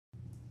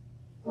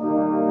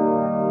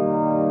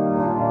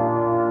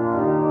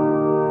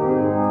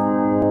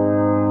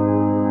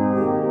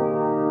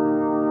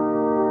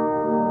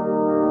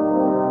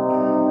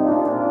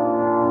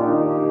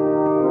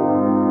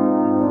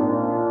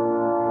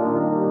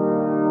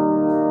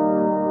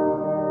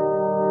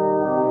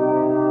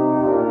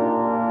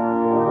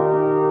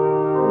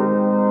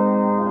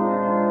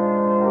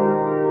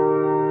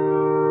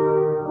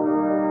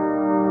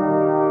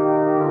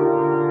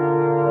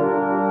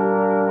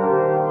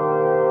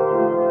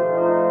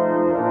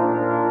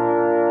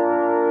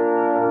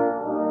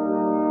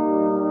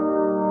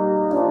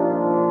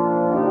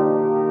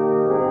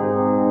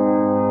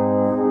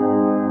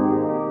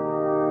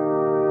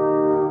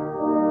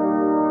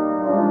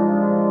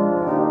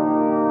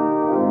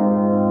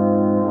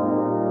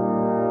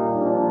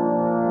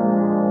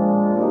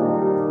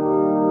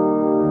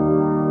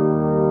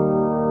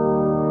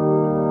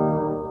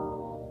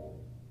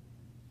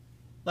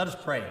Let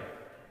us pray.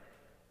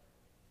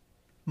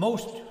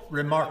 Most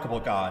remarkable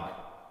God,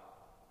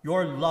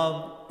 your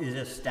love is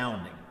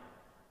astounding.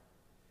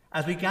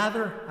 As we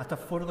gather at the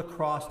foot of the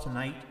cross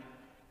tonight,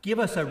 give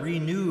us a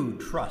renewed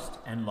trust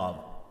and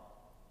love.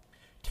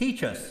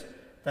 Teach us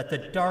that the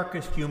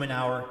darkest human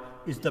hour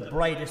is the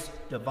brightest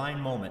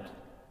divine moment,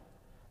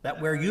 that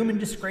where human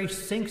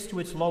disgrace sinks to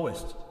its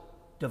lowest,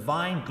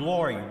 divine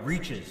glory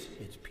reaches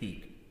its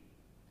peak.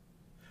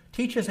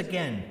 Teach us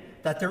again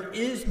that there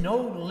is no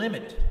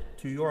limit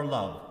to your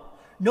love,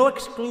 no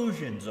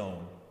exclusion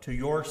zone to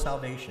your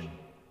salvation.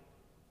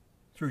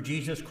 Through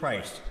Jesus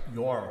Christ,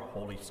 your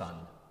Holy Son.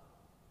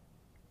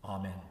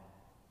 Amen.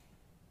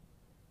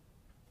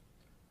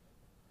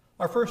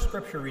 Our first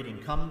scripture reading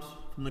comes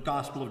from the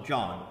Gospel of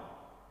John.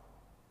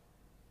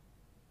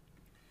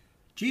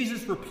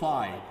 Jesus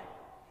replied,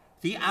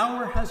 "The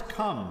hour has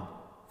come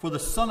for the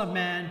Son of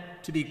Man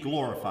to be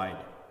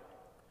glorified.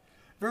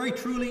 Very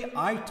truly,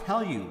 I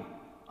tell you,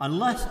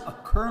 unless a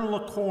kernel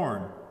of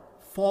corn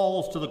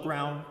falls to the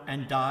ground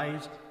and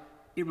dies,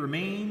 it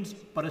remains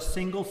but a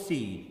single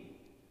seed.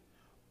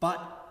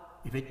 But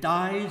if it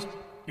dies,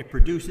 it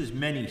produces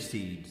many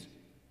seeds.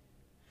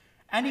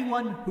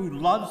 Anyone who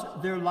loves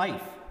their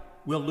life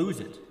will lose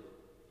it,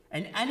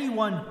 and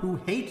anyone who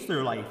hates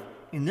their life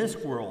in this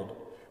world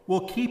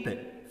will keep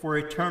it for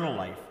eternal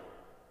life.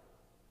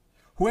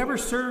 Whoever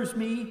serves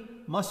me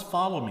must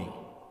follow me,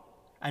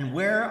 and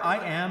where I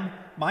am,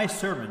 my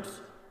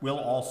servants will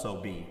also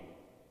be.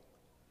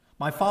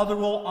 My Father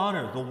will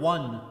honor the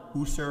one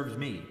who serves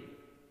me.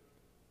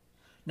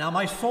 Now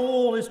my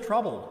soul is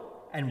troubled,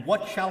 and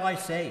what shall I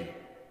say?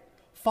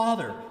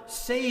 Father,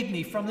 save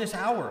me from this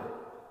hour.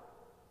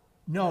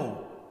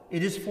 No,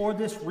 it is for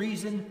this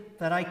reason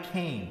that I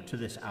came to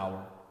this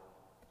hour.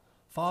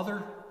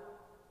 Father,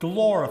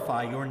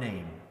 glorify your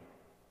name."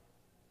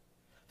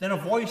 Then a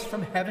voice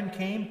from heaven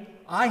came,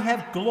 "I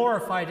have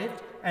glorified it,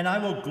 and I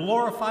will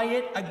glorify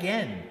it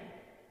again."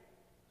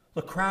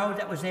 The crowd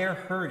that was there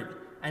heard it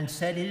and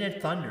said it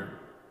had thundered.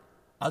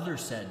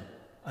 Others said,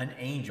 "An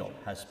angel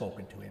has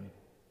spoken to him."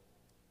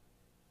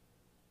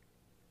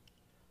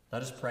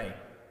 Let us pray.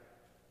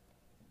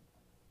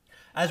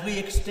 As we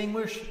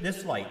extinguish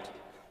this light,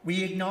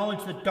 we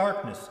acknowledge the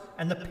darkness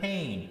and the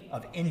pain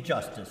of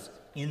injustice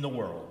in the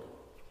world.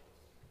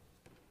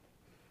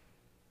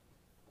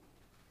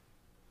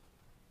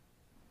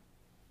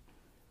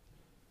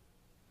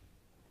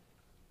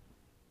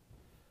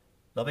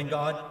 Loving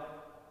God,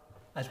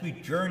 as we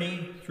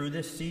journey through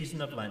this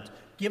season of Lent,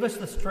 give us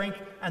the strength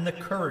and the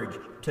courage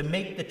to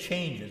make the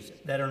changes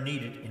that are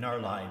needed in our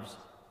lives.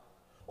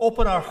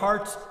 Open our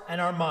hearts and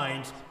our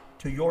minds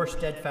to your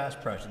steadfast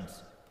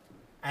presence,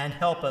 and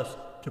help us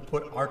to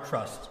put our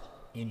trust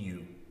in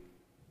you.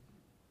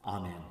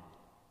 Amen.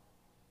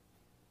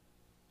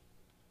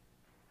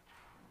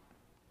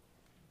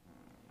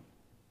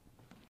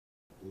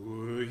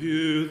 Were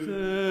you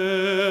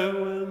there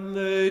when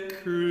they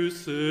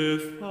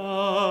crucified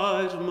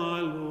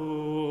my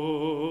Lord?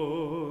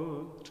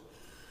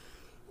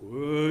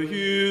 Were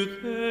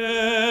you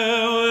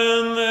there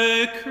when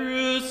they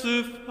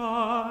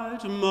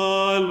crucified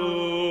my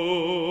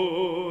Lord?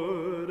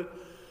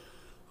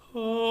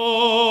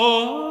 Oh,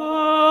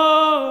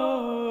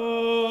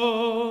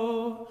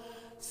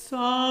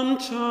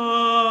 sometimes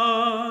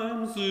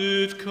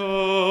it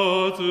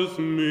causes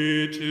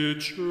me to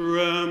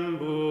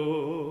tremble,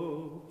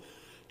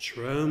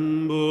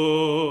 tremble,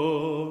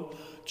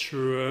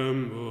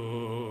 tremble.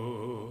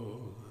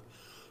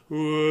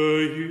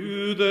 Were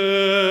you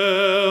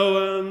there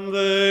when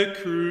they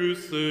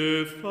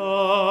crucified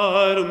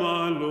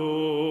my Lord?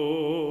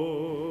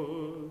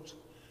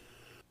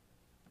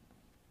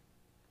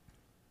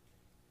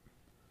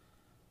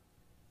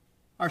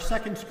 Our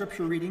second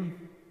scripture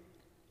reading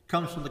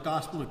comes from the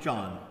Gospel of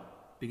John,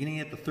 beginning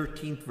at the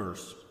 13th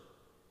verse.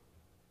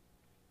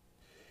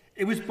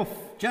 It was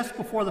just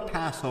before the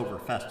Passover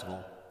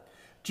festival.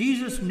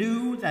 Jesus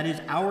knew that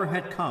his hour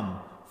had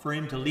come for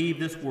him to leave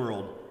this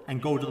world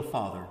and go to the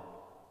Father.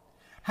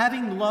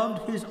 Having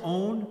loved his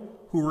own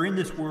who were in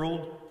this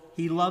world,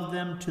 he loved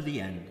them to the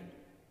end.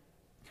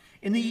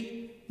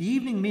 The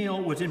evening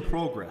meal was in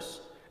progress,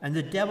 and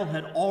the devil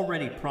had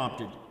already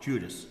prompted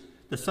Judas,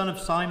 the son of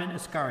Simon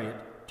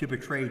Iscariot, to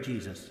betray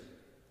Jesus.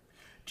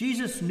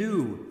 Jesus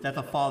knew that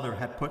the Father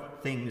had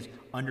put things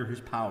under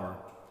his power,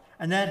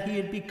 and that he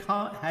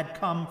had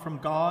come from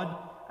God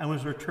and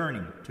was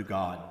returning to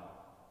God.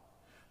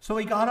 So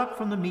he got up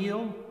from the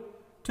meal,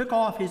 took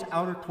off his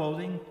outer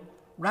clothing,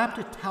 wrapped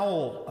a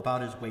towel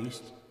about his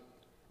waist,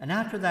 and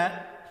after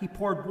that he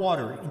poured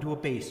water into a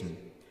basin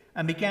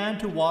and began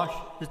to wash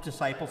his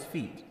disciples'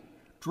 feet,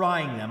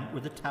 drying them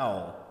with a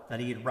towel that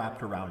he had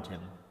wrapped around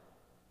him.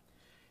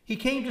 He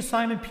came to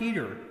Simon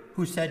Peter,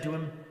 who said to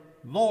him,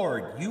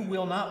 "Lord, you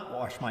will not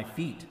wash my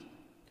feet."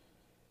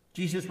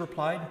 Jesus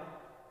replied,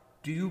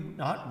 "Do you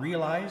not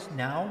realize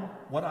now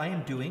what I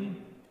am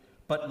doing?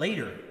 But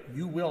later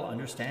you will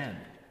understand."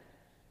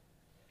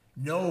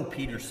 "No,"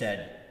 Peter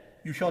said,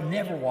 "you shall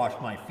never wash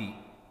my feet."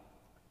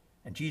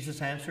 And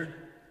Jesus answered,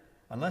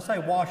 "Unless I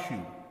wash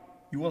you,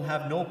 you will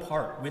have no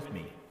part with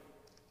me."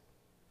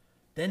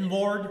 "Then,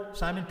 Lord,"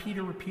 Simon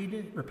Peter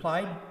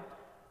replied,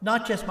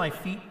 "not just my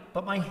feet,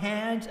 but my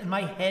hands and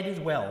my head as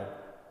well."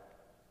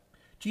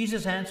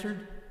 Jesus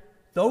answered,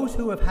 "Those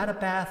who have had a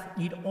bath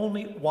need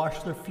only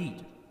wash their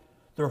feet.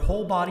 Their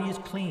whole body is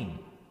clean.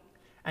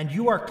 And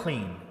you are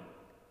clean,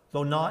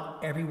 though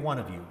not every one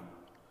of you."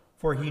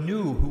 For he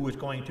knew who was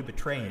going to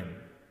betray him.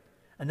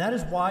 And that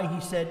is why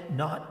he said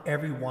not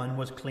everyone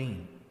was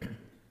clean.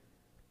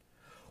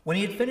 When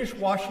he had finished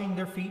washing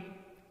their feet,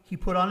 he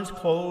put on his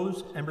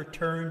clothes and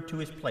returned to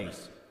his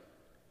place.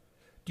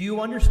 "Do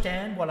you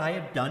understand what I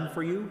have done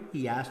for you?"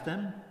 he asked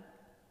them.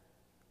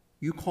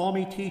 "You call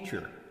me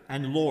teacher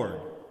and Lord,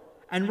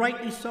 and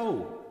rightly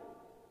so,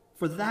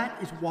 for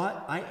that is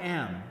what I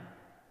am.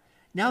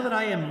 Now that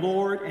I am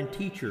Lord and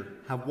teacher,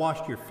 have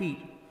washed your feet,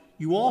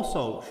 you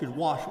also should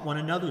wash one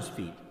another's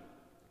feet.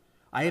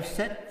 I have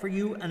set for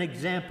you an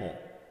example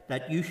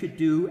that you should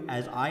do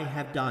as I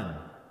have done.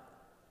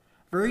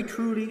 Very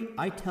truly,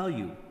 I tell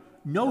you,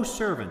 no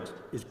servant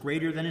is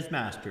greater than his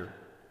master,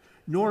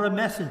 nor a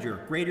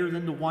messenger greater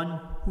than the one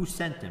who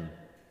sent him.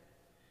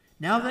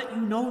 Now that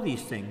you know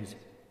these things,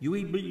 you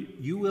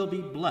will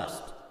be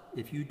blessed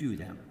if you do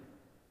them."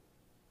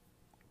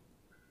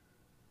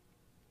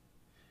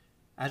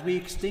 As we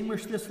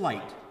extinguish this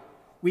light,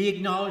 we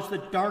acknowledge the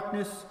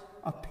darkness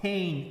of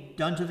pain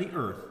done to the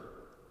earth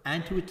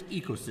and to its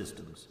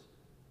ecosystems.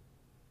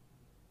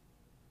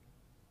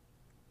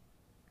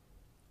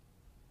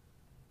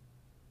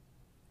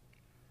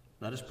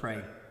 Let us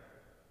pray.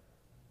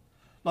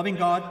 Loving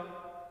God,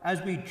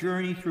 as we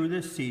journey through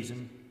this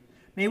season,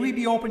 may we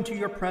be open to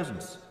your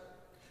presence.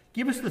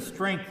 Give us the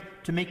strength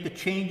to make the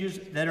changes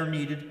that are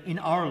needed in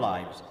our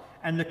lives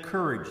and the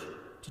courage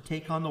to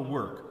take on the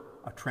work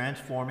of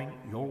transforming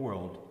your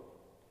world.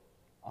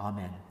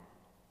 Amen.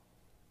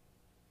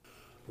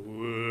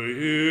 Were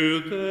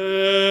you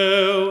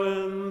there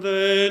when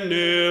they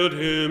nailed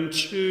him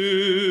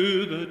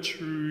to the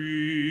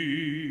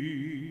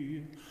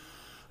tree?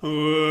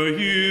 Were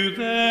you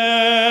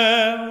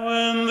there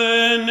when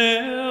they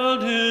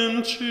nailed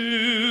him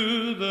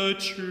to the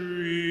tree?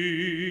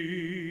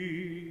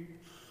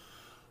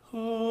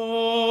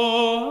 Oh,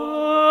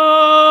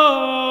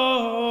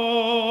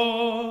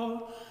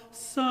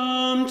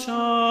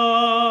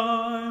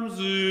 sometimes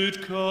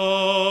it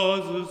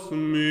causes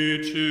me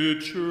to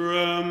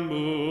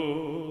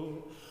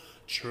tremble,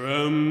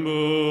 tremble,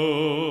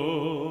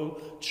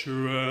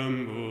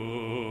 tremble.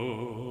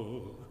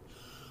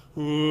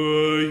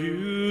 Were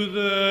you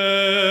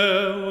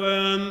there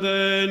when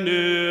they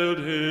nailed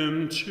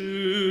him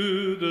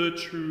to the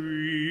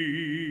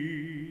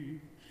tree?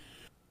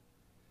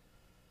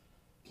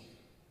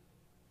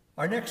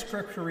 Our next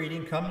scripture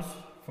reading comes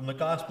from the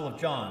Gospel of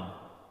John,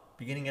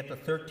 beginning at the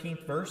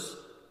 13th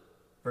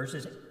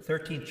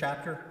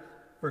chapter,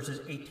 verses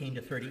 18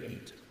 to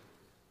 38.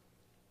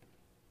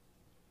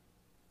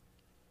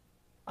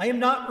 "I am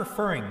not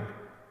referring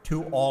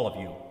to all of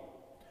you.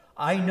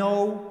 I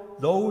know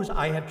those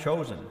I have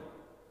chosen.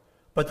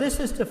 But this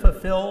is to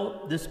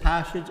fulfill this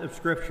passage of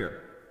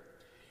Scripture.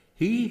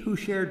 He who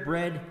shared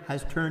bread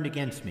has turned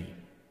against me.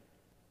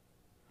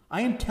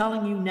 I am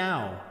telling you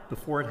now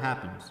before it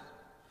happens,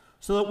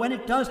 so that when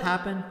it does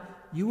happen,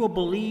 you will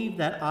believe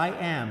that I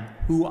am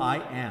who I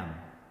am.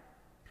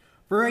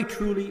 Very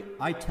truly,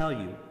 I tell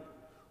you,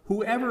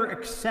 whoever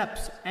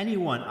accepts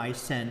anyone I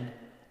send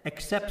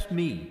accepts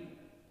me,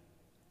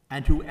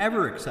 and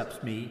whoever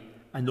accepts me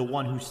and the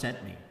one who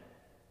sent me."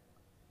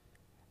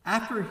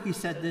 After he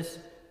said this,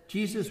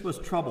 Jesus was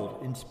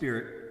troubled in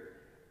spirit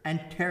and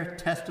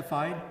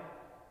testified,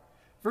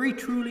 "Very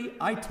truly,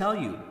 I tell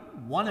you,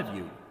 one of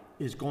you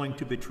is going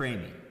to betray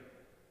me."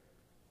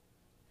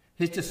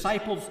 His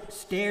disciples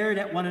stared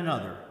at one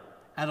another,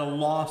 at a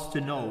loss to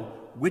know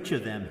which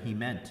of them he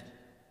meant.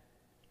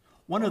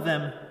 One of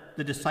them,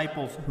 the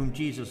disciples whom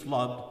Jesus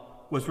loved,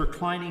 was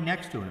reclining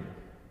next to him.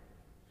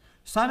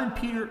 Simon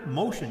Peter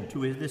motioned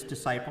to this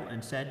disciple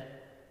and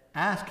said,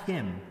 "Ask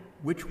him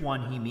which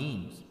one he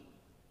means."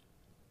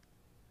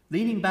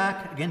 Leaning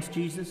back against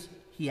Jesus,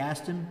 he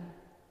asked him,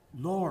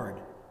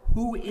 "Lord,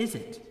 who is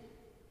it?"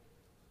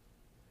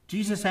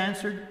 Jesus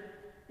answered,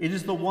 "It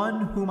is the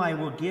one whom I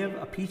will give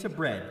a piece of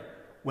bread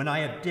when I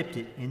have dipped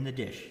it in the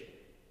dish."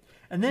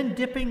 And then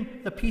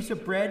dipping the piece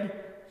of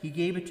bread, he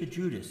gave it to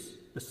Judas,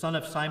 the son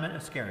of Simon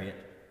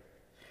Iscariot.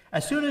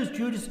 As soon as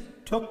Judas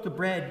took the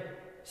bread,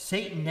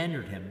 Satan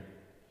entered him.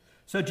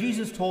 So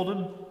Jesus told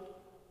him,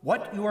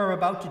 "What you are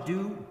about to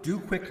do, do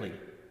quickly."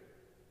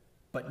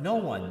 But no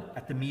one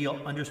at the meal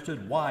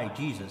understood why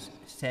Jesus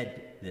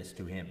said this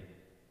to him.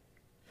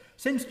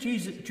 Since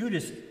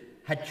Judas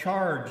had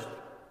charge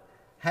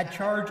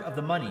of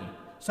the money,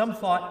 some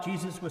thought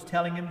Jesus was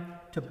telling him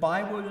to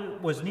buy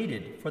what was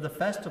needed for the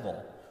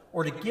festival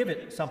or to give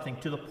it something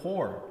to the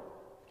poor.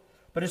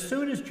 But as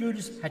soon as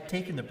Judas had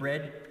taken the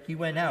bread, he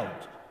went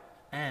out,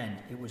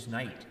 and it was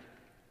night.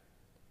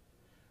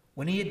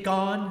 When he had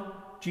gone,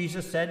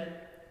 Jesus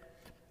said,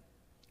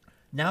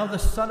 "Now the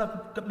Son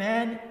of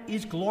Man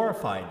is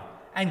glorified,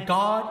 and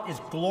God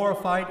is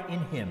glorified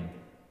in him.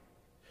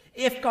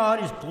 If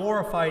God is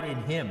glorified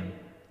in him,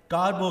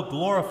 God will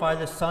glorify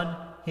the Son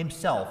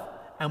himself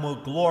and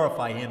will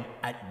glorify him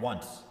at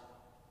once.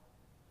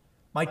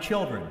 My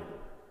children,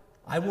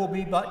 I will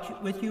be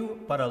with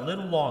you but a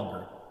little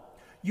longer.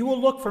 You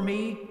will look for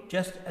me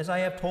just as I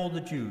have told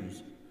the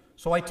Jews.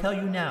 So I tell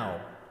you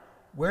now,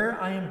 where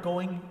I am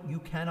going, you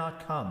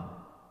cannot come.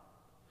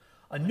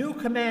 A new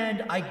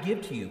command I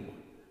give to you: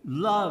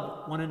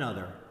 love one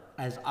another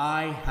as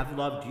I have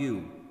loved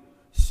you.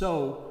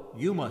 So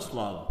you must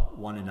love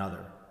one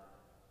another.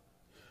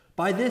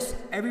 By this,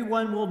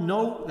 everyone will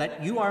know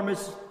that you are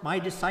my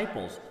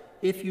disciples,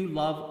 if you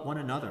love one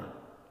another.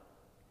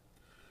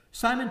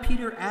 Simon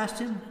Peter asked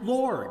him,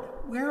 Lord,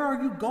 where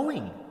are you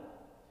going?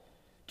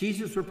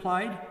 Jesus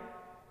replied,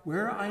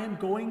 where I am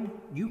going,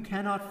 you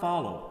cannot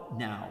follow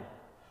now,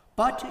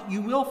 but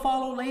you will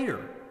follow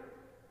later.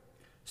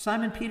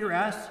 Simon Peter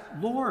asked,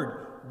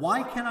 Lord,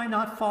 why can I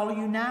not follow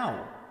you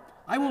now?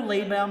 I will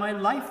lay down my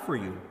life for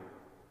you.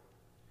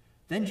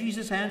 Then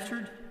Jesus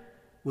answered,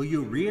 will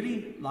you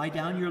really lie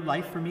down your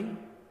life for me?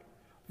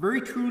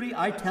 Very truly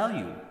I tell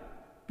you,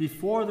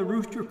 before the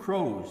rooster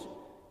crows,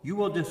 you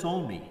will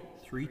disown me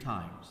 3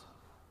 times.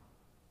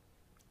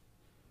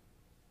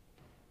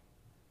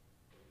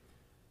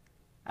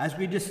 As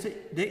we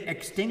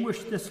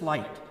extinguish this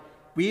light,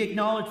 we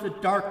acknowledge the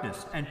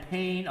darkness and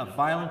pain of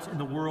violence in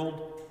the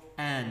world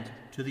and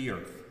to the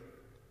earth.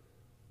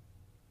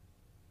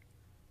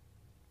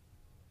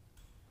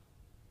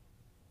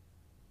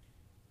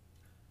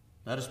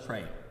 Let us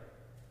pray.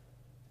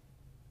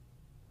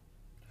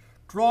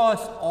 Draw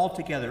us all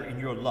together in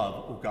your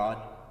love, O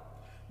God.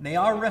 May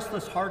our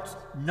restless hearts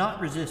not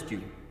resist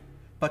you,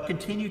 but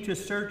continue to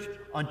search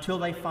until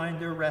they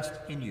find their rest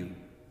in you.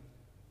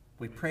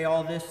 We pray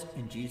all this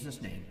in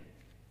Jesus' name.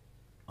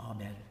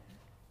 Amen.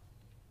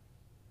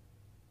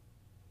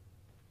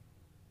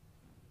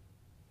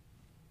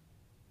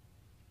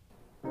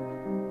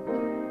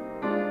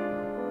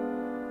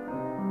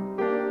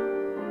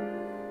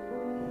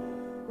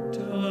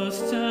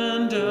 Dust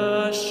and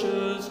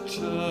ashes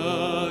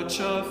touch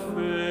our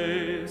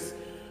face,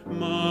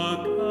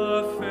 mark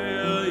our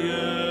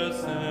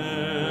failures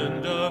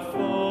and our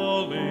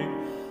falling.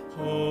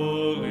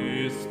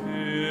 Holy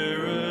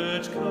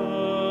Spirit,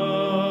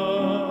 come,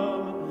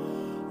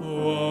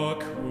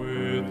 walk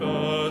with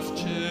us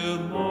till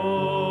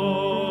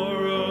morrow.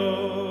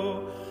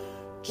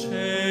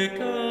 Take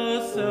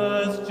us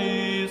as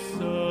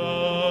disciples,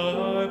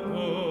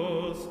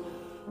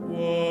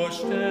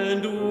 washed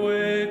and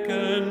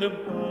awakened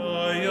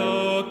by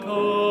your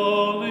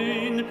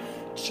calling.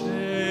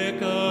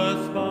 Take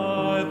us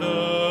by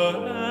the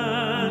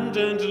hand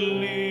and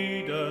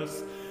lead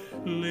us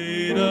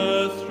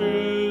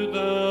through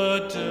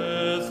the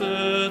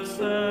desert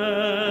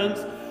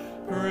sands.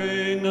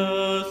 Bring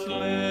us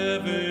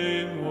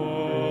living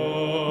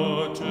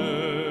water.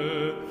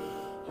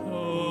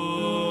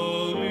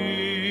 Holy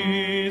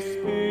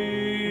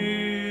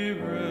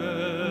Spirit,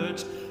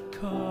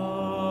 come.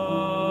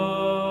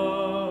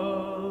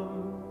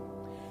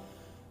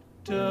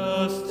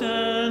 Dust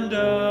and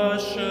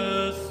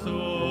ashes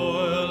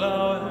soil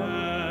our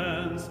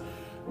hands,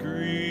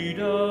 greed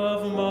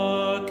of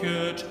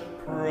market,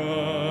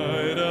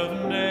 pride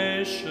of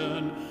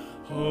nation.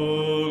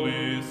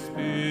 Holy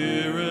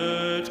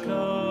Spirit,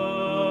 come,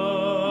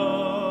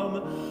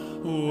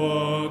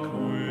 walk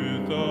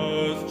with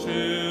us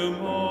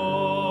tomorrow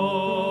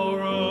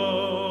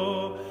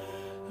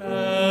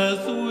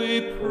as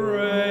we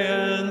pray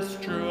and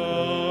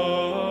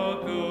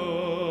struggle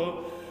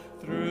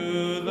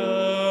through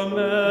the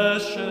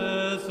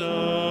meshes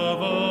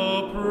of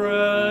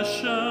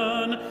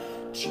oppression.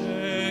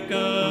 Take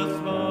us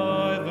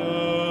by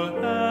the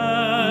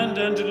hand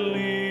and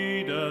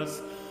lead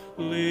us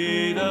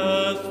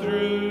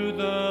through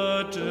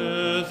the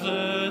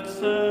desert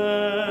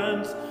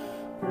sands.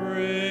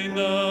 Bring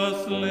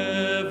us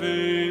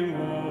living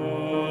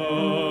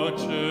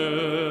water.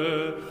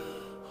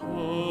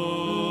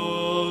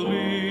 Holy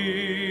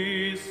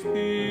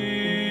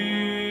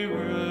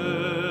Spirit,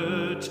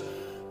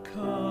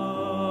 come.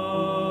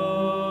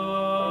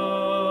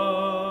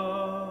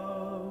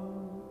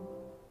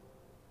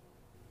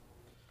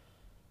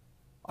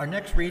 Our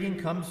next reading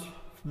comes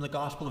from the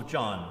Gospel of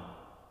John,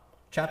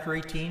 chapter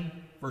 18,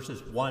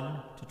 verses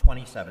 1 to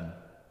 27.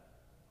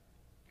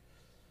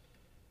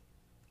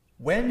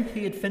 When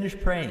he had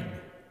finished praying,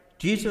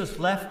 Jesus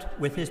left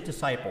with his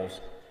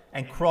disciples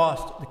and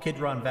crossed the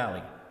Kidron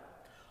Valley.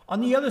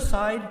 On the other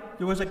side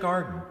there was a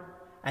garden,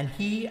 and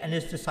he and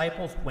his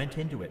disciples went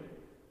into it.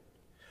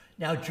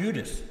 Now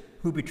Judas,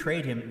 who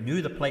betrayed him,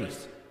 knew the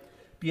place,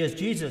 because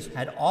Jesus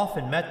had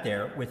often met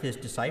there with his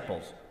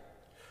disciples.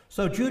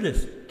 So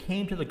Judas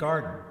came to the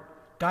garden,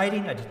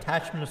 guiding a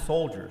detachment of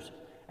soldiers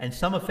and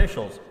some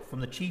officials from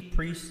the chief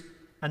priests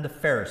and the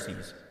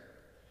Pharisees.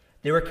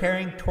 They were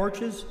carrying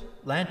torches,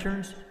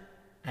 lanterns,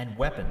 and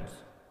weapons.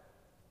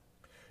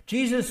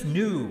 Jesus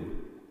knew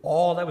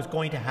all that was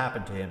going to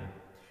happen to him.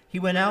 He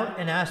went out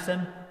and asked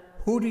them,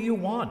 "Who do you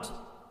want?"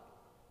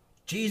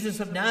 "Jesus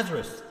of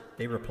Nazareth,"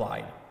 they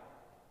replied.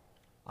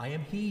 "I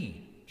am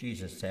he,"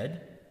 Jesus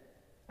said,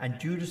 and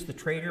Judas the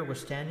traitor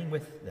was standing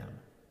with them.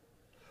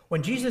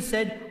 When Jesus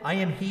said, "I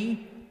am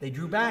he," they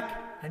drew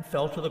back and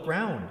fell to the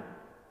ground.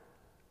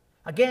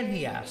 Again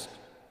he asked,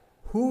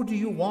 "Who do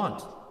you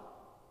want?"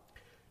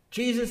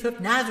 "Jesus of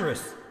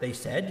Nazareth," they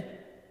said.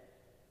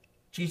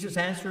 Jesus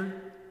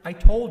answered, "I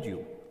told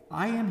you,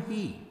 I am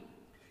he.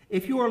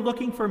 If you are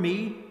looking for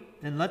me,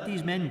 then let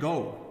these men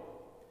go."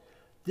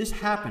 This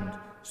happened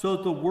so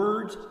that the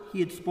words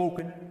he had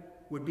spoken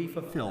would be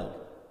fulfilled.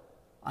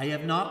 "I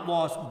have not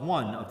lost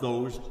one of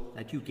those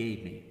that you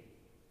gave me."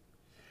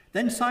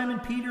 Then Simon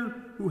Peter,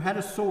 who had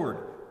a sword,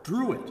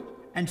 drew it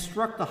and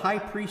struck the high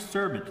priest's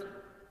servant,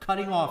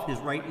 cutting off his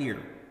right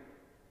ear.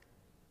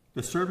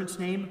 The servant's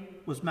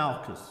name was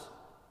Malchus.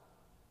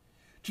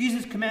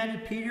 Jesus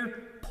commanded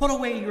Peter, "Put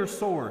away your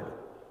sword.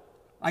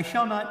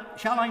 Shall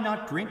I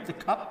not drink the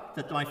cup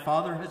that my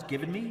Father has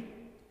given me?"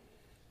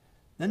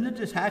 Then the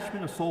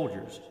detachment of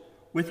soldiers,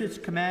 with its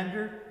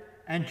commander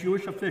and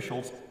Jewish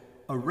officials,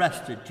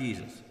 arrested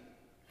Jesus.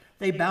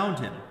 They bound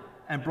him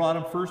and brought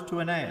him first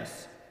to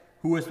Annas,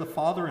 who was the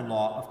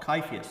father-in-law of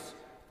Caiaphas,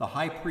 the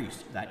high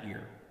priest that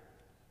year.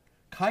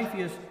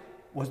 Caiaphas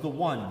was the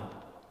one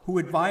who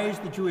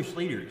advised the Jewish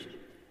leaders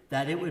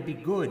that it would be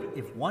good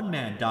if one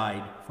man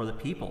died for the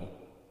people.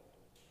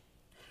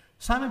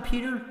 Simon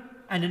Peter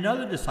and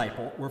another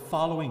disciple were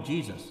following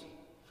Jesus.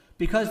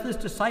 Because this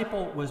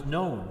disciple was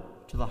known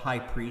to the high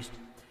priest,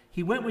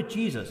 he went with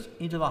Jesus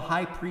into the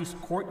high priest's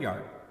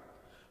courtyard,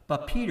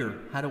 but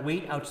Peter had to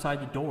wait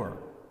outside the door.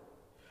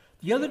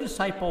 The other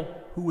disciple,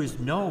 who was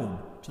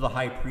known to the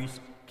high priest,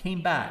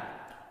 came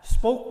back,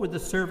 spoke with the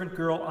servant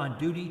girl on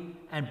duty,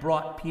 and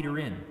brought Peter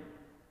in.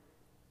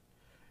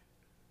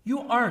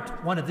 "You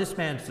aren't one of this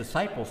man's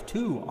disciples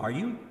too, are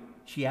you?"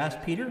 she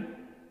asked Peter.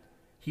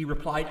 He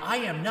replied, "I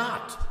am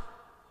not."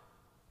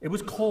 It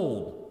was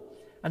cold,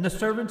 and the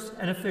servants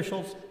and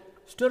officials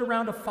stood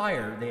around a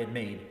fire they had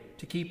made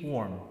to keep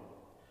warm.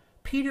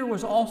 Peter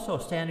was also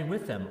standing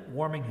with them,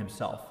 warming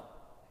himself.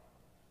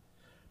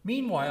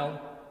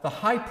 Meanwhile, the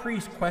high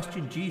priest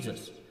questioned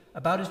Jesus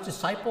about his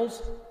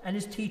disciples and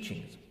his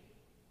teachings.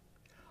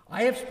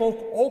 "I have spoke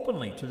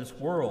openly to this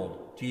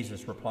world,"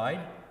 Jesus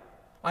replied.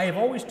 "I have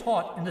always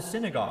taught in the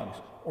synagogues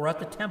or at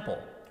the temple,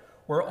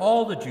 where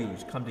all the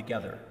Jews come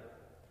together.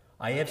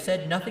 I have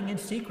said nothing in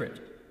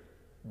secret.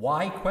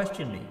 Why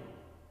question me?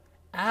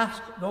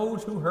 Ask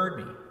those who heard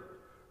me.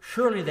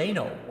 Surely they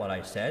know what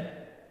I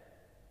said."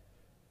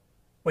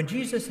 When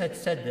Jesus had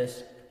said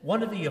this,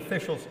 one of the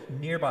officials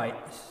nearby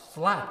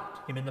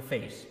slapped him in the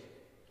face.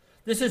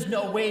 "This is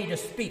no way to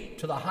speak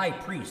to the high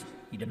priest,"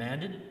 he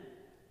demanded.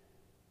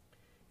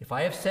 "If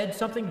I have said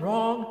something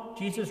wrong,"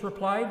 Jesus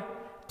replied,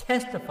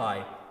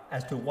 "testify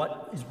as to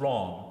what is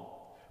wrong.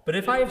 But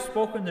if I have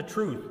spoken the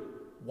truth,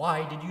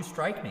 why did you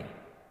strike me?"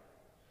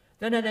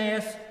 Then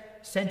Annas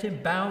sent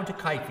him bound to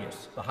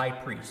Caiaphas, the high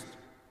priest.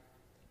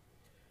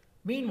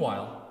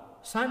 Meanwhile,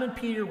 Simon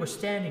Peter was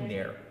standing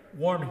there,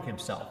 warming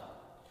himself.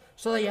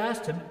 So they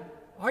asked him,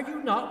 "Are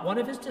you not one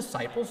of his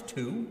disciples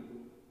too?"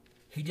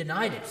 He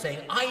denied it,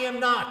 saying, "I am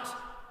not."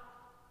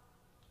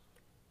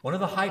 One of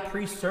the high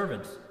priest's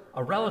servants,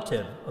 a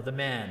relative of the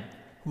man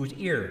whose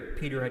ear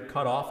Peter had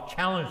cut off,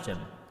 challenged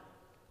him.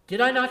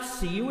 "Did I not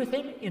see you with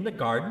him in the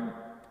garden?"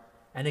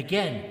 And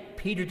again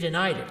Peter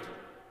denied it.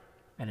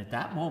 And at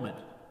that moment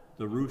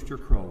the rooster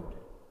crowed.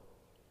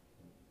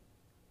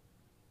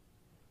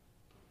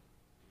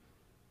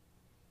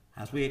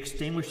 As we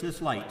extinguish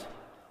this light,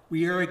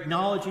 we are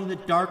acknowledging the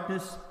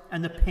darkness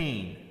and the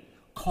pain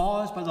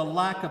caused by the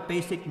lack of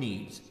basic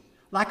needs,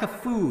 lack of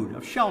food,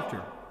 of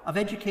shelter, of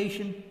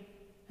education,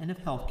 and of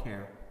health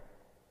care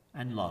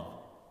and love.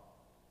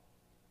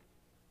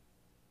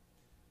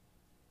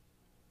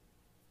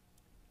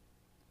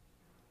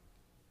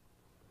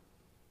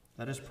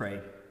 Let us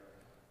pray.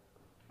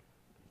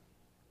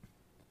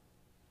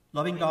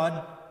 Loving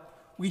God,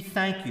 we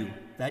thank you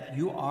that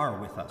you are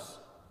with us,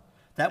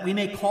 that we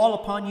may call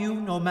upon you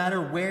no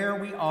matter where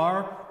we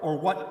are or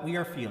what we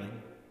are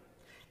feeling.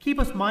 Keep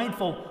us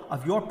mindful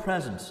of your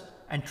presence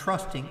and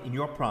trusting in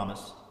your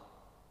promise,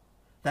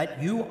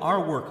 that you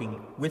are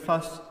working with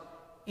us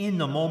in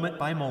the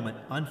moment-by-moment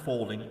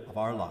unfolding of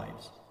our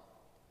lives.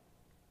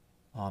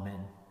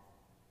 Amen.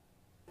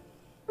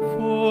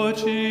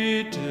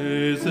 40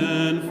 days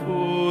and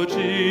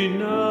 40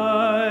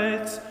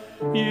 nights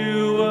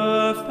you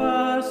were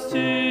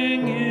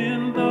fasting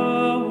in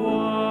the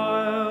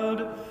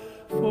wild.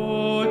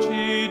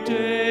 40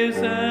 days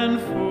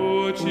and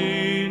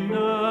 40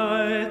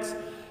 nights,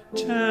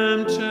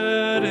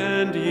 tempted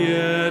and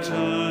yet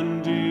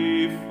undefiled.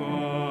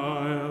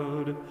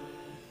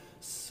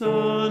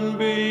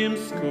 Sunbeams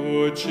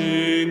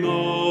scorching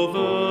all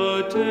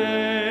the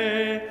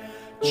day,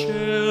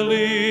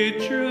 chilly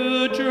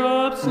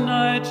dewdrops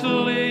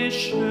nightly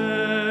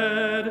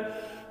shed,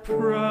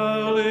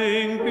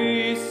 prowling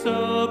beasts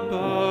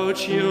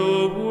about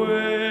your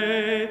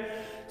way,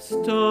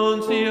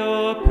 stones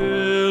your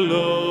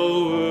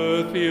pillow,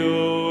 earth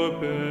your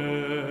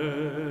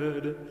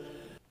bed.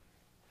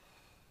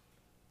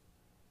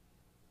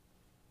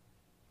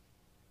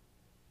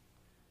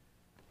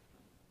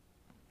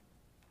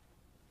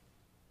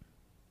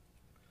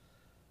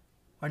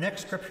 Our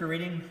next scripture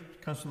reading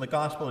comes from the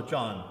Gospel of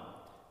John,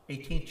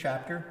 18th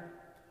chapter,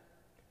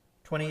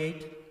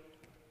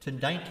 28 to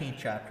 19th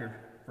chapter,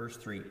 verse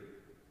 3.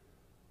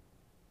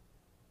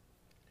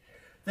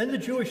 Then the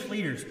Jewish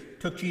leaders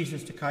took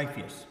Jesus to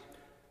Caiaphas,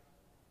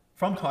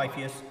 from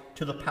Caiaphas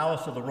to the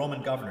palace of the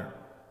Roman governor.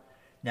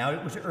 Now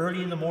it was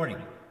early in the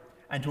morning,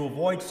 and to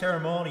avoid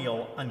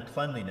ceremonial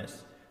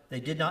uncleanliness, they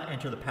did not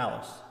enter the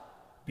palace,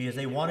 because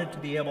they wanted to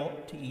be able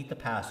to eat the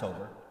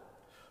Passover.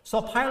 So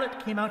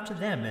Pilate came out to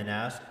them and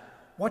asked,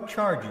 "What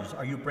charges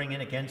are you bringing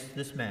against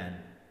this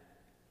man?"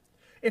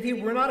 "If he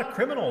were not a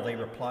criminal," they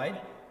replied,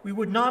 "we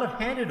would not have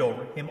handed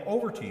him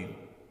over to you."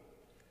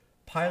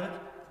 Pilate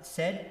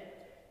said,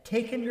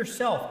 "Take him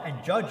yourself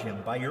and judge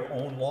him by your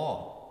own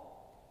law."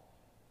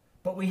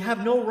 "But we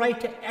have no right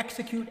to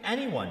execute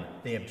anyone,"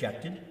 they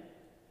objected.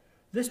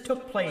 This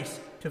took place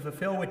to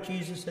fulfill what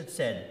Jesus had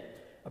said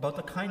about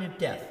the kind of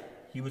death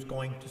he was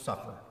going to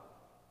suffer.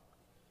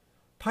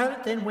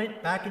 Pilate then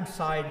went back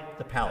inside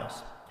the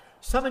palace,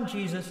 summoned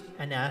Jesus,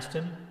 and asked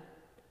him,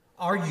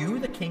 "Are you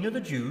the king of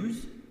the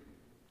Jews?"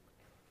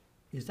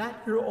 "Is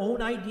that your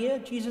own idea?"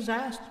 Jesus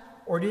asked,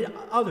 "or did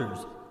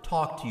others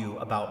talk to you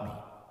about me?"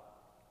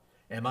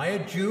 "Am I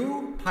a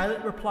Jew?"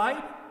 Pilate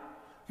replied.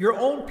 "Your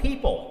own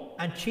people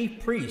and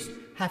chief priests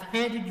have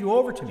handed you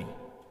over to me.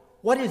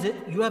 What is it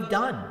you have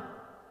done?"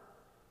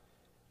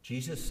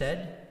 Jesus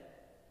said,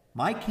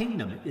 "My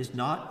kingdom is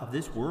not of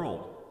this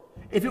world.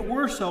 If it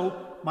were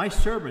so, my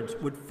servants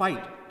would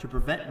fight to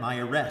prevent my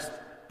arrest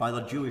by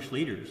the Jewish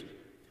leaders.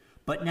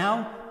 But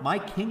now my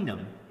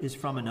kingdom is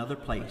from another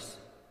place."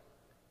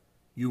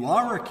 "You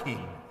are a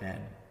king,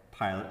 then,"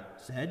 Pilate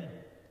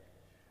said.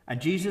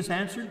 And Jesus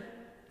answered,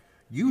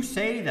 "You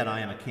say that I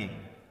am a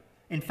king.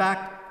 In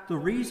fact, the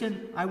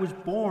reason I was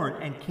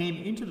born and came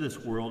into this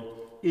world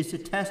is to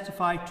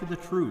testify to the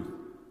truth.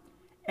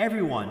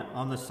 Everyone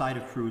on the side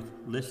of truth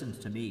listens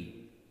to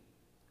me."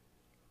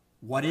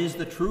 "What is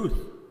the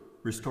truth?"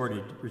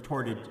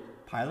 retorted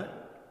Pilate.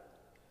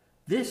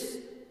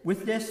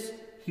 With this,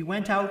 he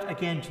went out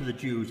again to the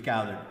Jews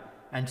gathered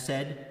and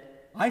said,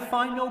 "I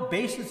find no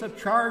basis of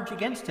charge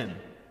against him,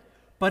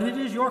 but it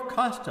is your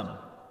custom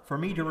for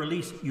me to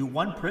release you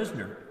one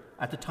prisoner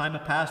at the time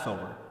of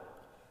Passover.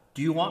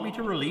 Do you want me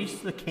to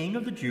release the king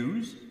of the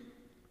Jews?"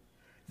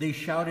 They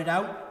shouted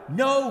out,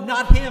 "No,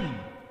 not him!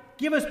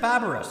 Give us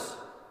Barabbas!"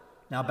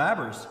 Now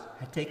Barabbas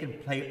had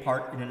taken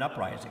part in an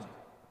uprising.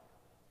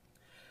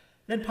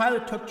 Then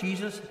Pilate took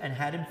Jesus and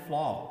had him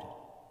flogged.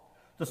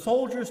 The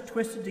soldiers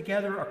twisted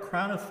together a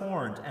crown of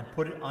thorns and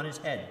put it on his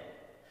head.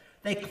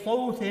 They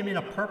clothed him in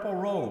a purple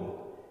robe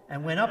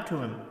and went up to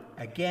him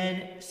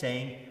again,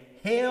 saying,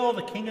 "Hail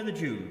the King of the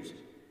Jews!"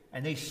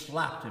 And they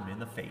slapped him in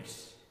the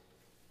face.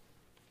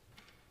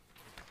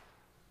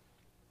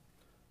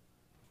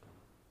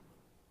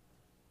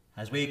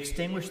 As we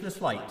extinguish this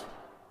light,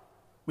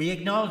 we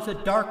acknowledge the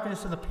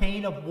darkness and the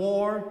pain of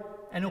war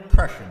and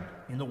oppression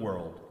in the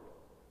world.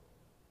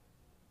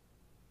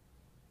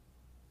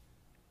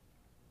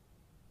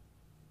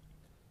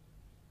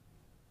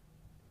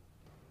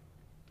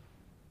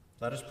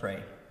 Let us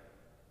pray.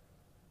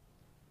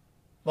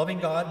 Loving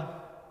God,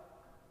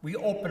 we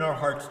open our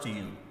hearts to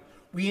you.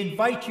 We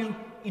invite you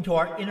into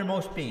our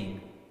innermost being,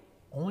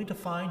 only to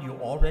find you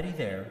already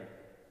there.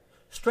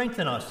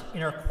 Strengthen us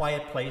in our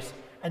quiet place,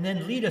 and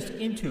then lead us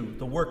into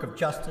the work of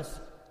justice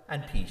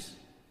and peace.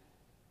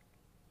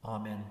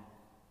 Amen.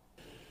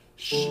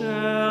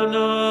 Shall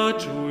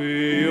not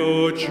we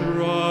your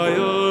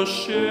trials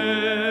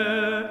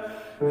share,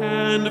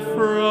 and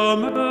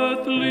from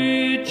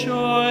earthly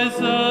joys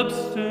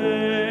abstain,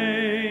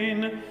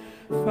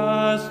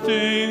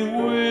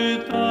 fasting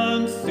with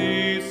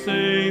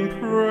unceasing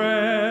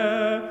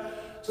prayer,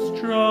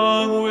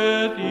 strong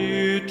with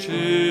you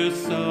to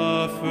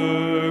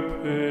suffer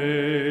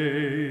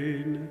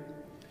pain.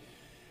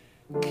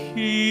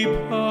 Keep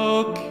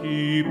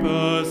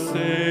us,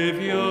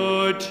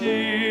 Saviour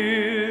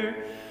dear,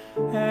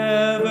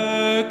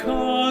 ever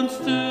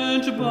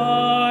constant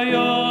by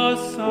your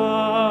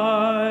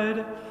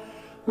side,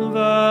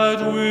 that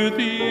with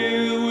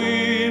you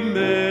we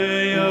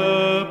may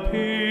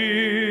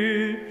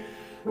appear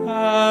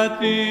at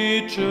the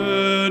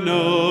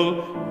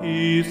eternal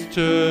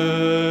Eastertide.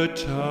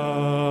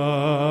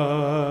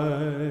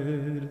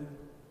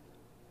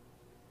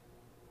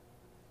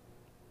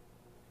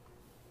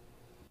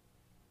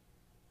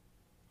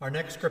 Our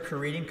next scripture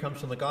reading comes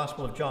from the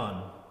Gospel of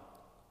John,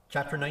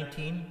 chapter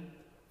 19,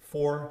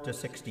 4 to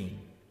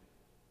 16.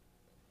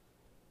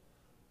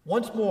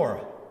 Once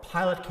more,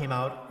 Pilate came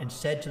out and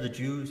said to the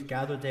Jews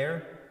gathered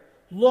there,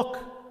 "Look,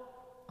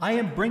 I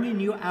am bringing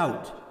him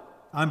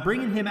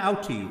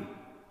out to you,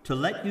 to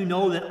let you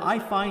know that I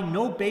find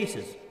no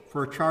basis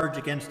for a charge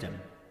against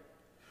him."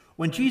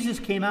 When Jesus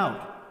came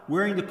out,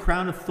 wearing the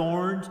crown of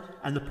thorns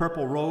and the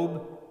purple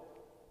robe,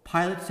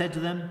 Pilate said to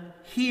them,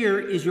 "Here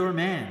is your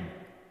man."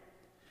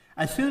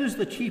 As soon as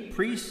the chief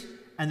priests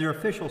and their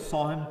officials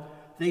saw him,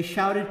 they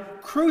shouted,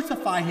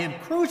 "Crucify him!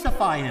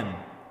 Crucify him!"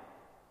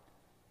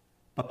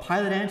 But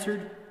Pilate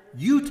answered,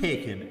 "You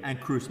take him and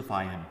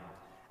crucify him,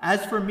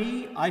 As for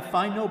me, I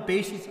find no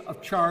basis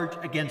of charge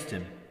against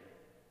him."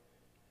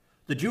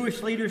 The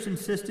Jewish leaders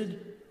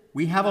insisted,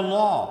 "We have a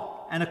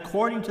law, and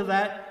according to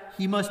that,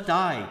 he must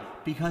die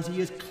because he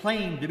has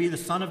claimed to be the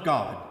Son of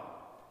God."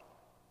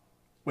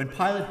 When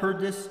Pilate heard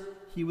this,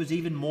 he was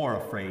even more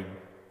afraid.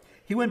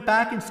 He went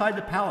back inside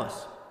the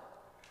palace.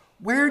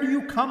 "Where do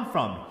you come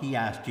from?" he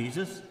asked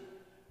Jesus.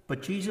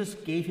 But Jesus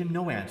gave him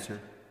no answer.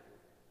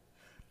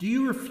 "Do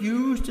you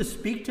refuse to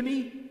speak to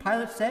me?"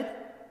 Pilate said.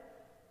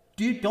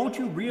 "Don't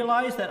you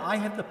realize that I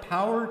have the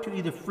power to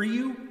either free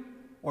you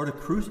or to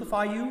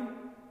crucify you?"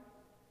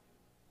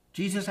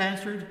 Jesus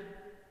answered,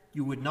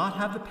 "You would not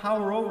have the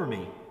power over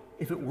me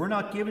if it were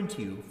not given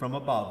to you from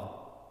above.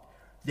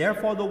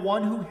 Therefore the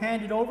one who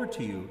handed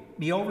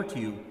me over to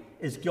you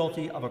is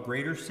guilty of a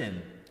greater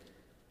sin."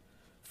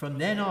 From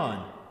then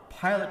on,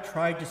 Pilate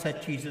tried to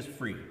set Jesus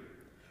free.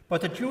 But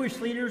the Jewish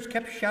leaders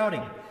kept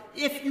shouting,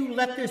 "If you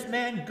let this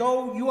man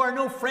go, you are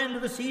no friend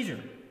of the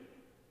Caesar.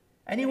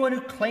 Anyone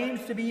who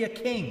claims to be a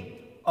king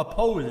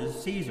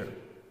opposes Caesar."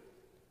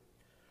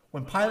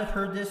 When Pilate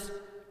heard this,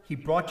 he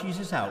brought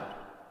Jesus out,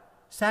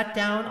 sat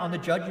down on the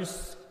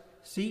judge's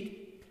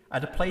seat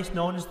at a place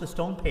known as the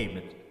Stone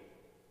Pavement.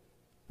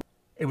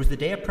 It was the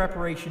day of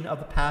preparation of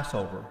the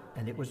Passover,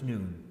 and it was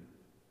noon.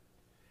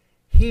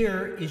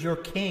 "Here is your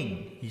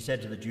king," he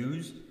said to the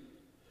Jews.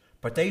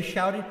 But they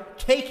shouted,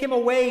 take him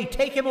away,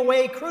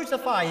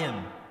 crucify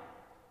him."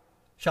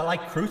 "Shall I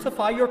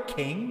crucify your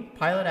king?"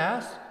 Pilate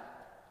asked.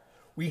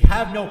 "We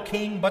have no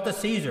king but the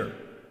Caesar,"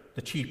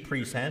 the chief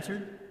priests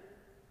answered.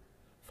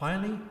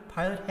 Finally,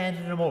 Pilate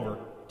handed him over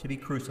to be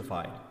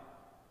crucified.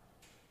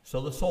 So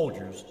the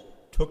soldiers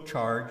took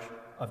charge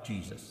of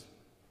Jesus.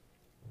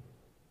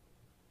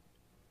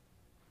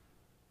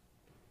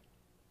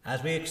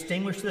 As we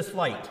extinguish this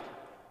light,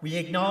 we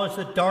acknowledge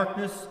the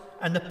darkness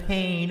and the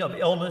pain of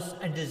illness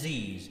and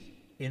disease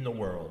in the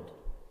world.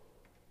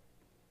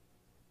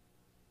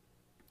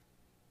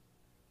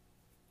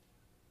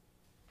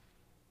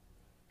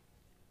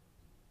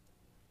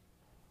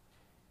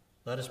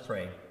 Let us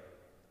pray.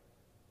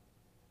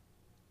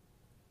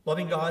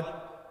 Loving God,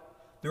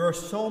 there are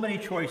so many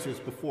choices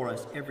before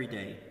us every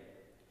day.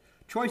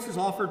 Choices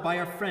offered by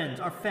our friends,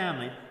 our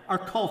family, our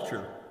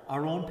culture,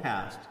 our own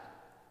past.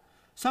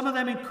 Some of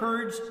them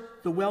encourage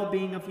the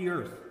well-being of the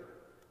earth,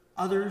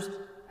 others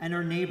and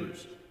our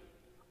neighbors.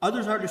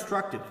 Others are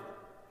destructive.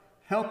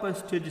 Help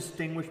us to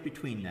distinguish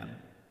between them.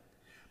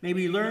 May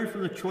we learn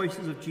from the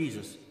choices of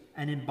Jesus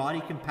and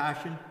embody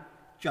compassion,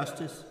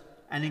 justice,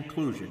 and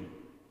inclusion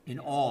in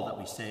all that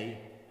we say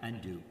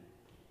and do.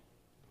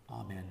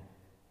 Amen.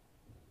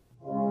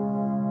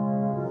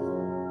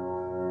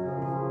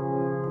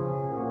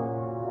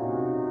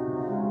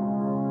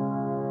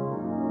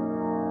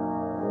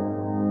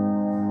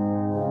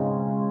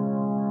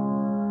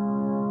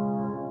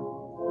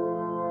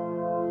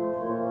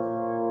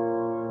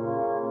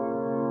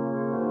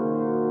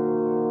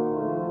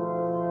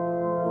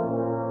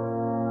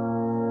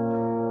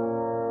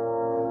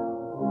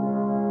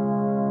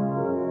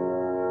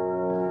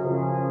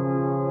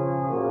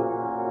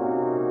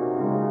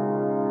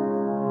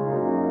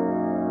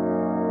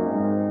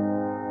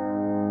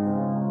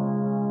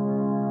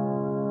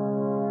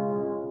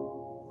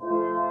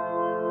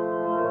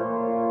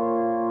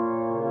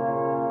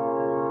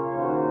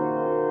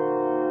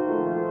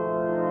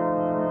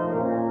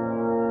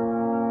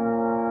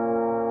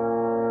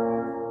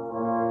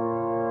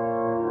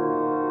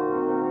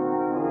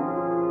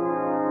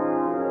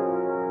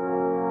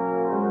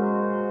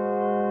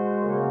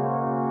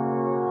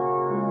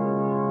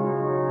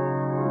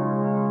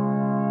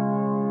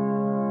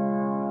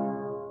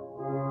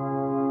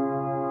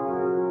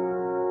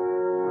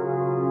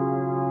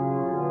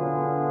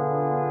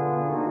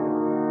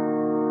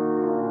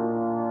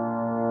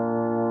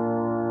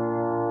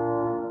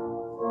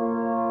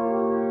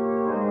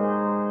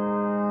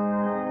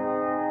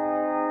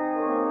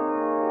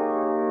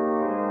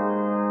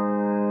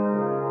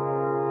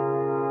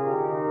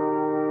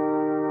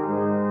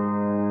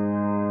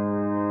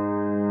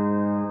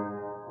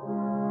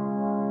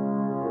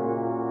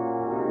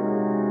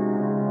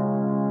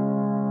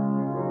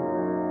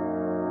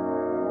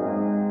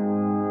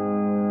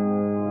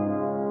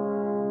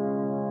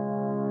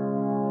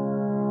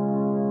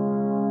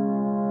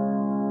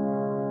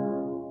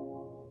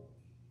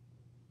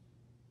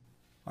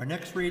 Our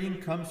next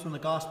reading comes from the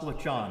Gospel of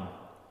John,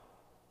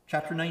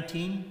 chapter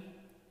 19,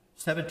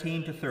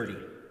 17 to 30.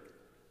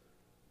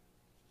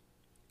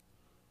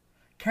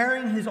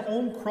 Carrying his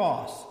own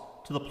cross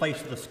to the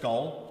place of the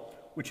skull,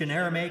 which in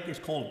Aramaic is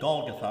called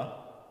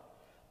Golgotha,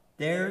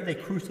 there they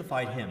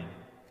crucified him,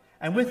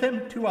 and with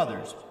him 2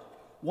 others,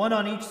 one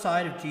on each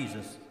side and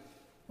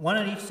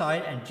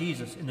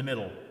Jesus in the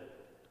middle.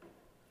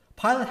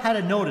 Pilate had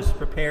a notice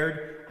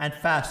prepared and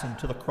fastened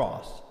to the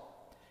cross.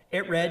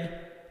 It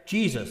read,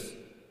 "Jesus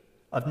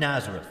of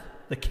Nazareth,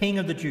 the King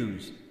of the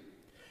Jews."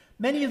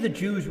 Many of the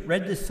Jews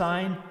read this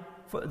sign,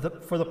 for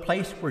the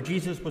place where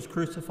Jesus was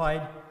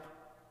crucified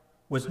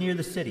was near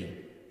the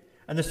city,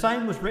 and the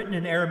sign was written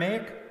in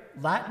Aramaic,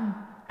 Latin,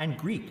 and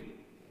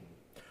Greek.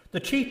 The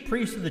chief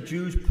priests of the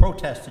Jews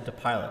protested to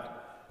Pilate,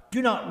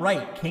 "Do not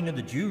write King of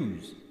the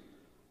Jews,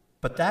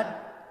 but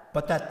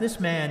that this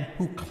man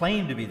who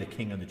claimed to be the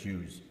King of the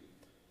Jews."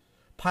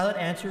 Pilate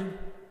answered,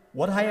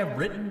 "What I have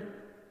written,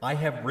 I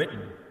have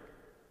written."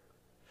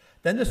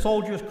 Then the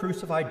soldiers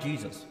crucified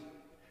Jesus.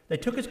 They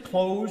took his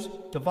clothes,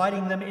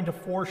 dividing them into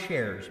 4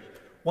 shares,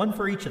 one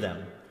for each of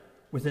them,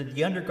 with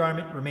the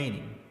undergarment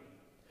remaining.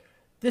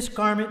 This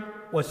garment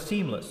was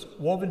seamless,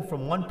 woven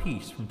from one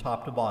piece from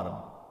top to bottom.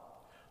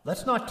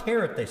 "Let's not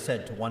tear it," they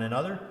said to one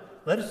another.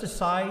 "Let us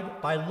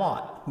decide by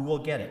lot who will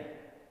get it."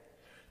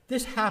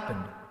 This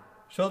happened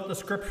so that the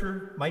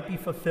scripture might be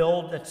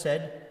fulfilled that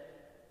said,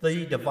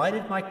 "They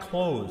divided my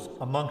clothes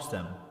amongst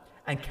them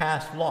and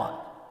cast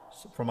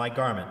lot for my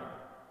garment."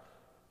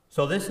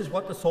 So this is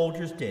what the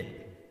soldiers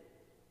did.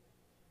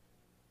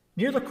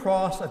 Near the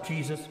cross of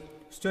Jesus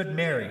stood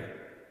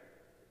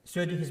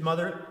his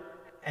mother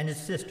and his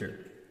sister,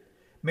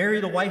 Mary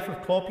the wife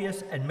of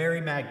Clopas and Mary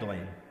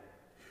Magdalene.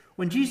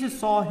 When Jesus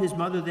saw his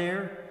mother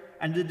there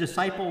and the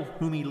disciple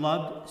whom he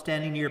loved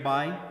standing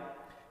nearby,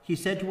 he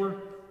said to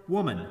her,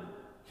 "Woman,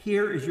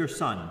 here is your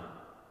son,"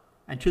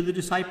 and to the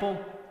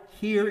disciple,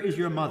 "Here is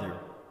your mother."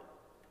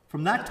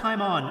 From that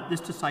time on,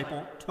 this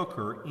disciple took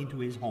her into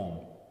his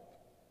home.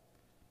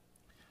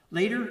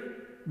 Later,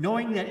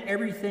 knowing that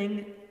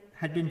everything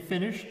had been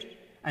finished,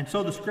 and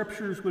so the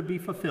scriptures would be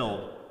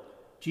fulfilled,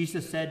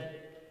 Jesus said,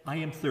 "I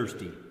am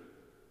thirsty."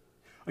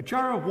 A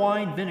jar of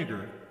wine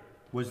vinegar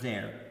was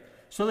there,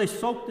 so they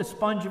soaked the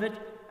sponge of it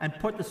and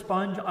put the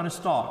sponge on a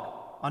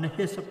stalk on a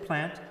hyssop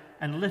plant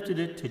and lifted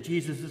it to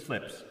Jesus'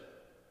 lips.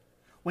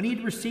 When he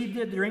had received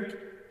the drink,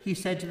 he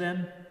said to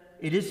them,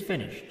 "It is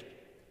finished."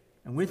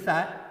 And with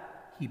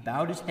that, he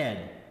bowed his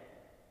head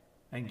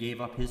and gave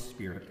up his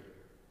spirit.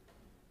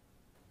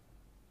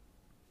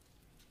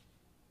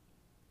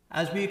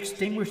 As we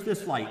extinguish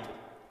this light,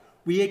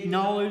 we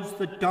acknowledge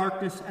the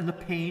darkness and the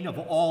pain of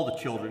all the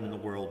children in the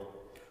world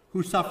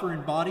who suffer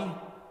in body,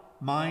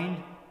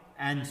 mind,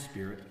 and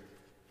spirit.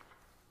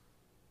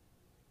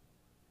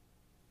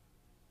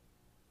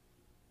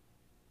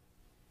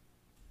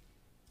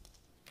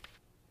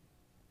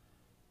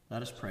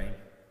 Let us pray.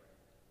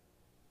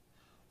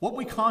 What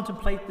we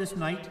contemplate this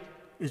night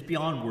is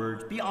beyond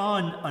words,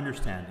 beyond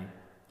understanding.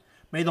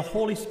 May the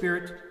Holy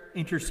Spirit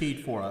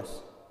intercede for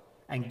us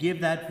and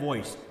give that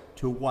voice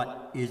to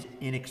what is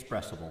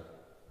inexpressible.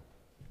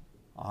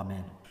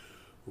 Amen.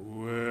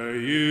 Were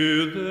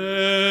you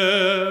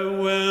there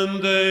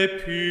when they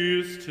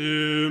pierced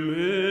him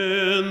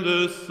in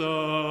the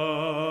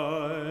side?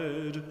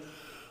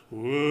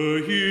 Were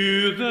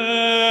you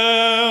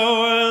there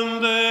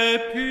when they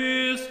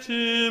pierced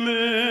him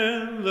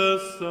in the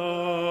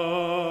side?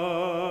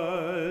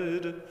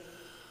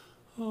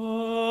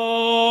 Oh,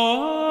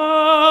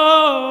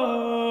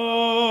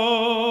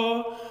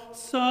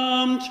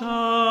 sometimes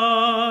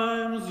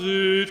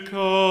it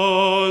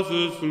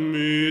causes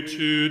me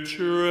to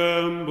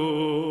tremble,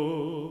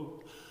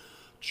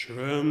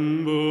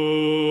 tremble,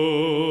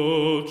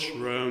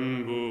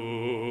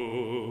 tremble.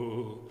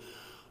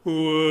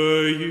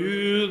 Were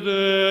you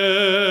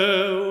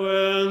there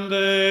when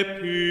they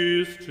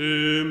pierced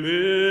him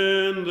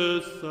in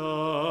the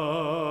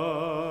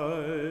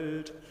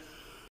side?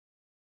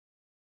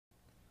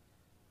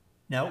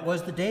 Now it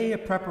was the day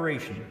of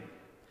preparation,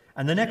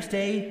 and the next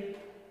day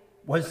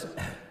was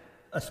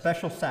a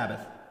special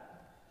Sabbath.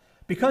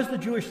 Because the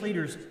Jewish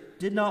leaders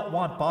did not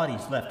want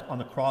bodies left on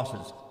the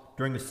crosses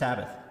during the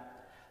Sabbath,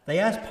 they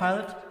asked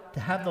Pilate to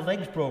have the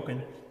legs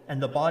broken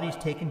and the bodies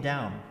taken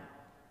down.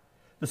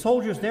 The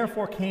soldiers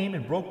therefore came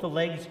and broke the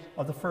legs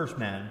of the first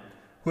man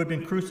who had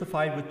been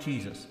crucified with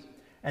Jesus,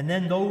 and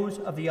then those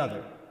of the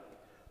other.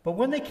 But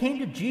when they came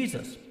to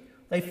Jesus,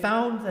 they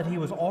found that he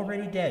was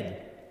already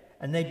dead,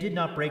 and they did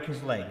not break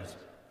his legs.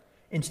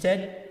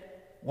 Instead,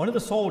 one of the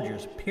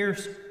soldiers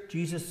pierced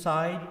Jesus'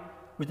 side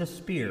with a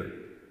spear,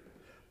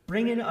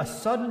 bringing a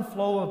sudden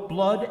flow of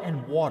blood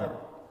and water.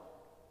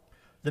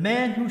 The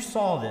man who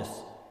saw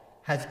this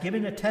has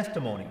given a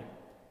testimony,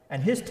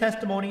 and his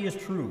testimony is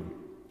true.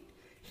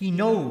 He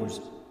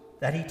knows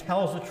that he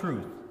tells the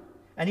truth,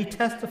 and he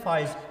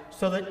testifies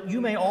so that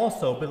you may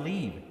also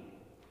believe.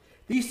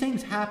 These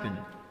things happened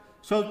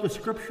so that the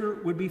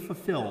scripture would be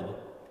fulfilled.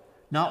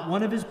 Not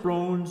one of his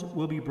bones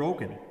will be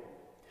broken.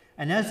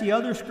 And as the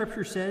other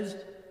scripture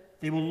says,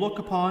 they will look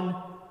upon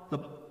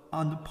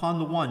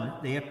the one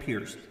they have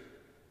pierced.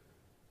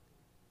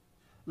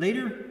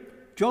 Later,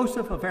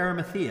 Joseph of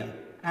Arimathea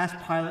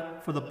asked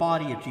Pilate for the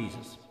body of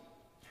Jesus.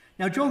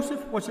 Now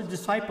Joseph was a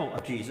disciple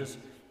of Jesus,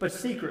 but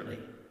secretly,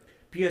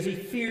 because he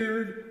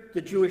feared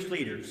the Jewish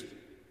leaders.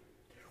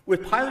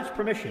 With Pilate's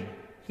permission,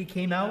 he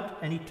came out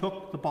and he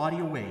took the body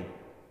away.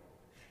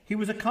 He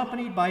was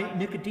accompanied by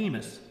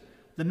Nicodemus,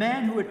 the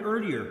man who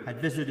earlier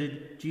had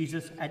visited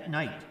Jesus at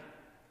night.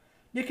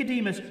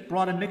 Nicodemus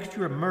brought a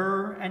mixture of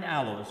myrrh and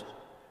aloes,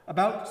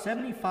 about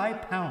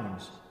 75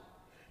 pounds.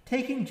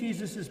 Taking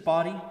Jesus'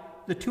 body,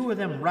 the two of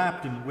them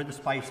wrapped him with the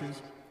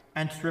spices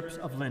and strips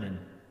of linen.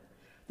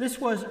 This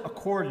was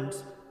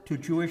accordance to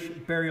Jewish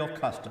burial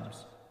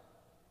customs.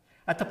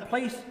 At the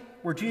place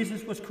where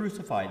Jesus was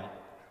crucified,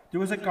 there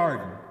was a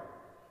garden,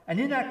 and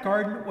in that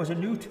garden was a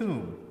new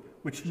tomb,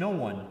 which no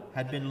one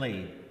had been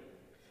laid.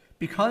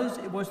 Because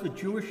it was the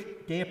Jewish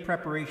day of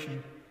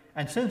preparation,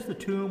 and since the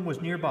tomb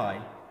was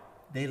nearby,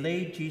 they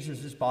laid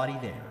Jesus' body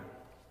there.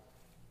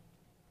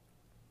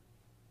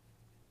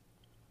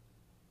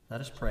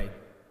 Let us pray.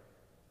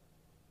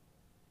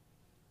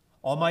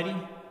 Almighty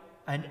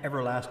and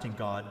everlasting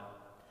God,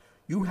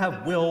 you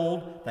have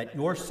willed that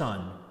your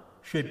Son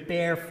should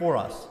bear for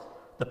us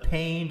the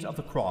pains of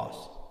the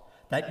cross,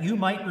 that you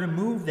might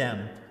remove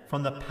them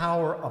from the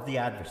power of the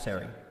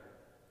adversary.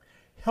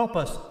 Help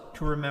us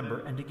to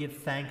remember and to give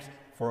thanks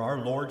for our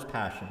Lord's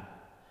passion,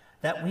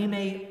 that we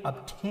may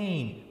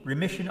obtain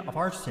remission of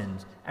our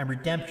sins and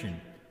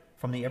redemption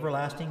from the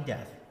everlasting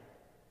death,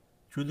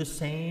 through the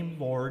same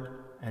Lord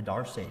and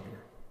our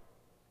Savior.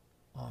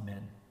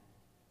 Amen.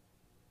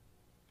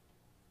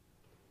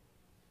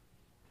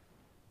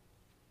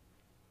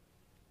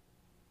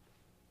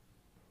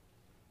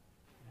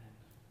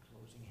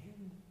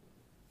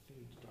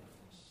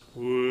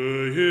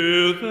 Were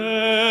you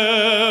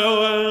there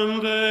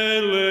when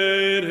they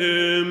laid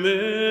him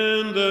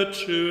in the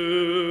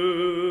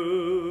tomb?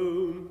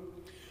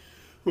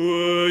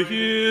 Were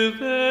you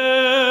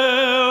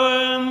there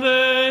when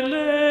they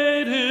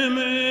laid him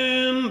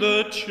in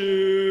the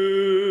tomb?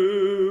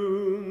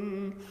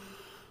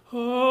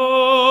 Oh,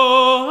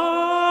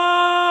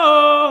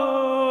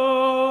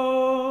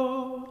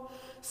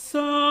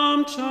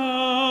 sometimes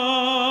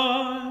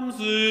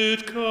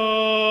it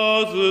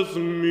causes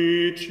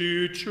me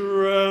to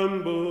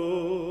tremble,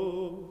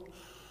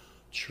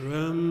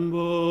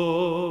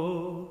 tremble,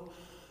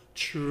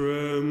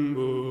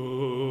 tremble.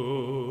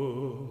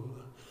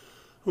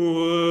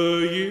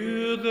 Were